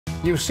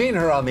You've seen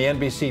her on the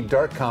NBC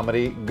dark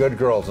comedy Good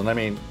Girls, and I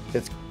mean,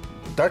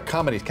 dark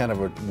comedy is kind of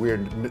a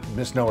weird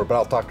misnomer, but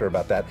I'll talk to her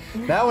about that.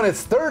 Now in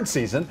its third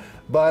season,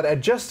 but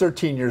at just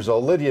 13 years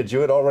old, Lidya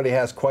Jewett already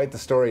has quite the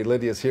story.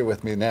 Lydia's here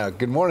with me now.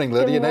 Good morning,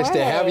 Lydia. Good morning. Nice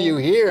to have you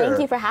here.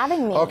 Thank you for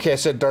having me. Okay, I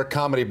said dark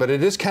comedy, but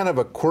it is kind of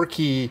a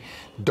quirky,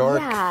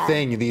 dark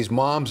thing. These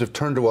moms have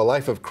turned to a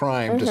life of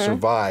crime to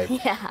survive.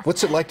 Yeah.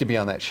 What's it like to be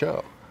on that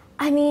show?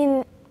 I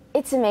mean,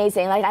 it's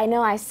amazing. Like, I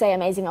know I say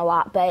amazing a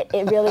lot, but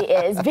it really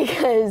is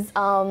because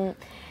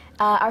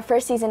our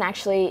first season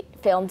actually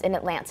filmed in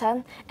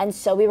Atlanta, and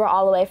so we were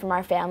all away from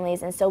our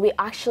families, and so we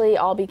actually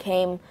all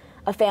became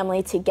a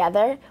family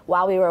together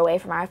while we were away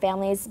from our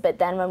families. But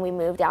then when we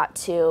moved out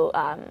to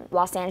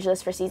Los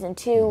Angeles for season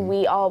 2,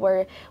 we all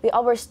were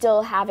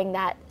still having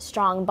that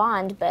strong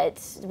bond,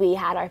 but we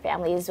had our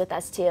families with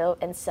us too,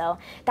 and so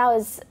that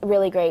was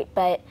really great.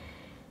 But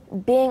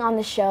being on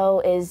the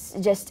show is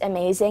just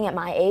amazing at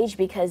my age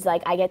because,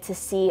 like, I get to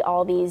see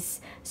all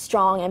these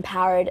strong,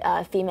 empowered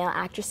female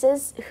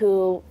actresses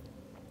who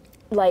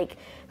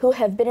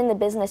have been in the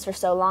business for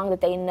so long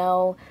that they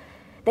know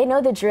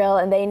the drill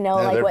and they know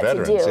like what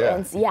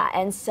veterans, to do.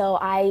 And so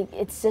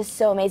it's just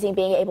so amazing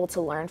being able to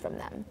learn from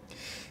them.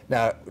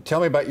 Now, tell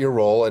me about your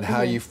role and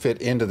how you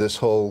fit into this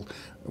whole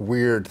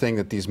weird thing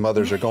that these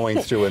mothers are going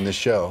through in this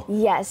show.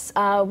 Yes,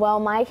 well,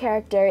 my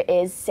character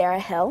is Sarah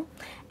Hill,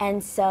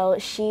 and so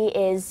she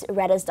is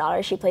Retta's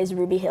daughter. She plays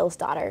Ruby Hill's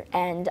daughter,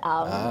 and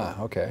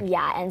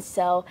yeah, and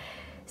so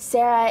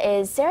Sarah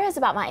is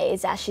about my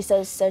age.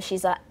 So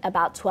she's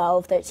about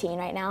 12, 13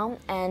 right now,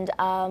 and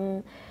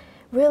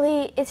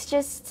really,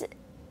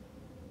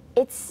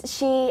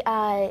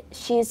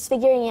 she's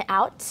figuring it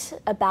out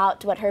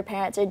about what her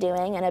parents are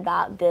doing and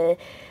about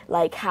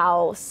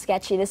how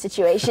sketchy the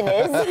situation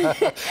is.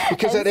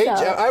 Because at age,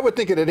 I would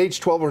think at age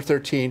 12 or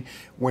 13,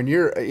 when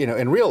you're,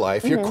 in real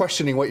life, you're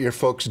questioning what your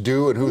folks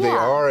do and who they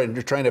are, and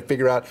you're trying to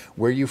figure out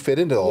where you fit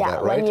into all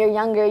that, right? When you're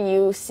younger,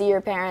 you see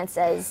your parents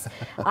as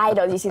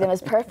idols, you see them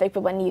as perfect,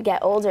 but when you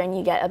get older and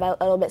you get a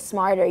little bit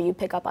smarter, you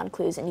pick up on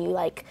clues and you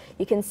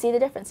can see the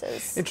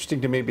differences.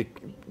 Interesting to me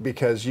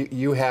because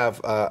you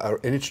have an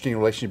interesting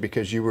relationship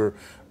because you were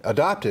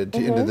adopted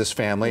into this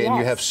family and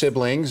you have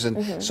siblings,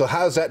 and so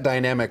how does that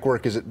dynamic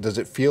work? Does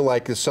it feel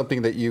like it's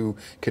something that you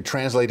could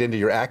translate into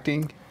your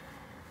acting?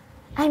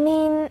 I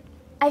mean,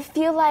 I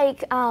feel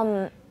like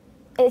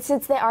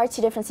since there are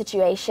two different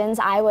situations.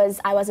 I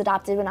was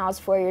adopted when I was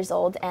 4 years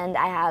old, and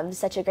I have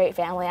such a great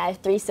family. I have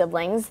 3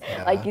 siblings,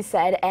 like you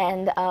said,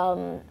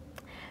 and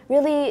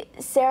really,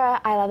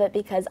 Sarah, I love it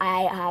because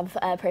I have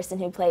a person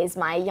who plays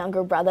my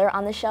younger brother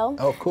on the show.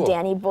 Oh, cool.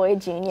 Danny Boyd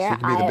Jr. So you can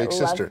be the big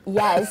sister.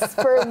 Yes,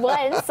 for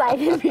once I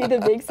can be the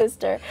big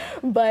sister.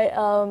 But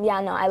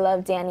yeah, no, I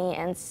love Danny,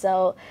 and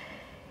so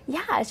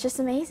yeah, it's just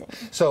amazing.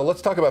 So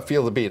let's talk about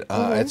Feel the Beat.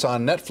 It's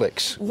on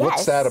Netflix. Yes.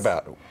 What's that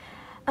about?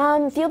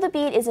 Feel the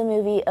Beat is a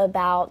movie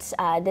about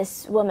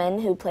this woman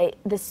who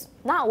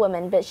not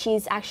woman, but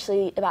she's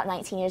actually about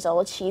 19 years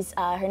old.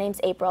 Her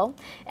name's April,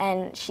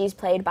 and she's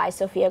played by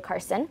Sophia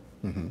Carson.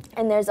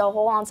 And there's a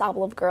whole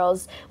ensemble of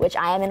girls, which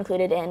I am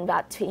included in,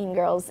 about teen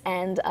girls,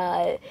 and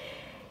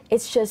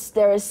it's just,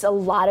 there's a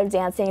lot of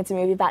dancing. It's a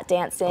movie about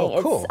dancing.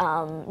 Oh, cool.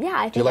 Yeah,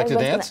 I think do you like to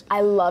dance?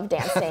 I love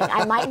dancing.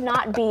 I might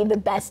not be the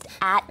best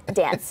at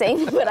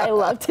dancing, but I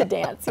love to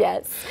dance,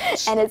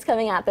 yes. And it's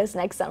coming out this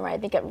next summer. I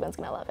think everyone's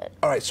going to love it.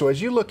 All right, so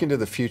as you look into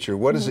the future,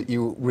 what is it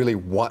you really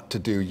want to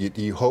do?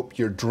 You hope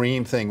your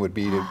dream thing would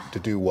be to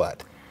do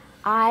what?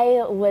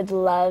 I would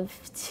love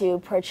to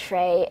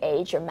portray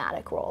a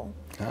dramatic role.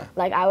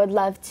 Like, I would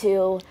love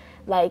to,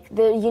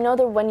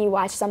 when you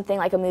watch something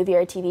like a movie or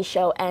a TV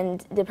show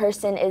and the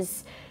person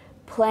is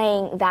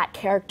playing that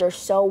character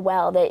so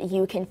well that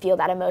you can feel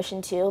that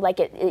emotion too, like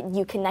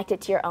you connect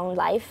it to your own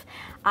life.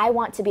 I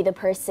want to be the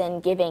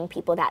person giving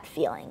people that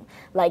feeling.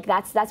 Like,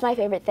 that's my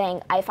favorite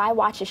thing. If I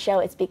watch a show,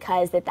 it's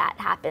because that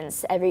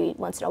happens every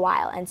once in a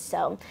while, and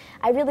so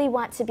I really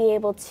want to be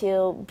able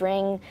to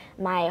bring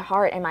my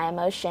heart and my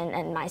emotion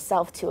and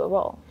myself to a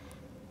role.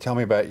 Tell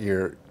me about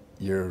your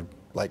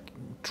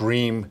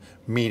dream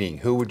meeting.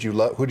 Who would you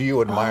love? Who do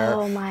you admire?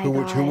 Oh my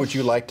gosh. Who would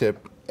you like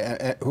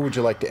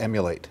to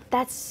emulate?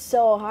 That's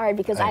so hard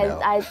because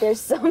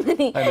there's so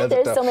many people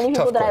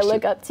tough that I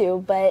look up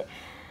to, but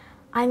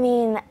I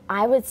mean,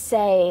 I would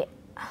say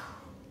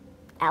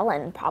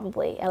Ellen,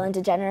 probably Ellen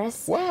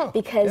DeGeneres. Wow.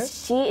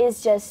 Because she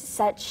is just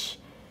such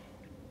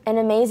an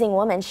amazing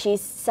woman.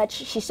 She's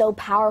so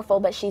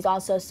powerful, but she's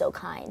also so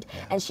kind.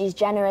 And she's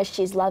generous,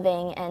 she's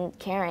loving and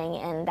caring,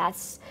 and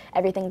that's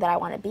everything that I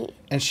want to be.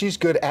 And she's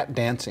good at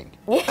dancing.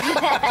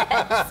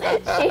 Yes,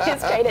 she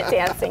is great at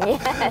dancing,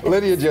 yes.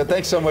 Lydia Jewett,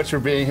 thanks so much for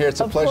being here. It's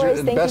a pleasure,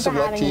 and best of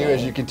luck to you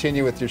as you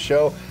continue with your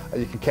show.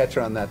 You can catch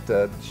her on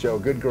that show,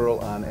 Good Girl,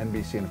 on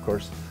NBC, and of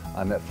course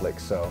on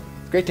Netflix. So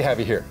it's great to have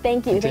you here.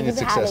 Thank you. Continued Thank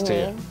you for success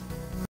having to you.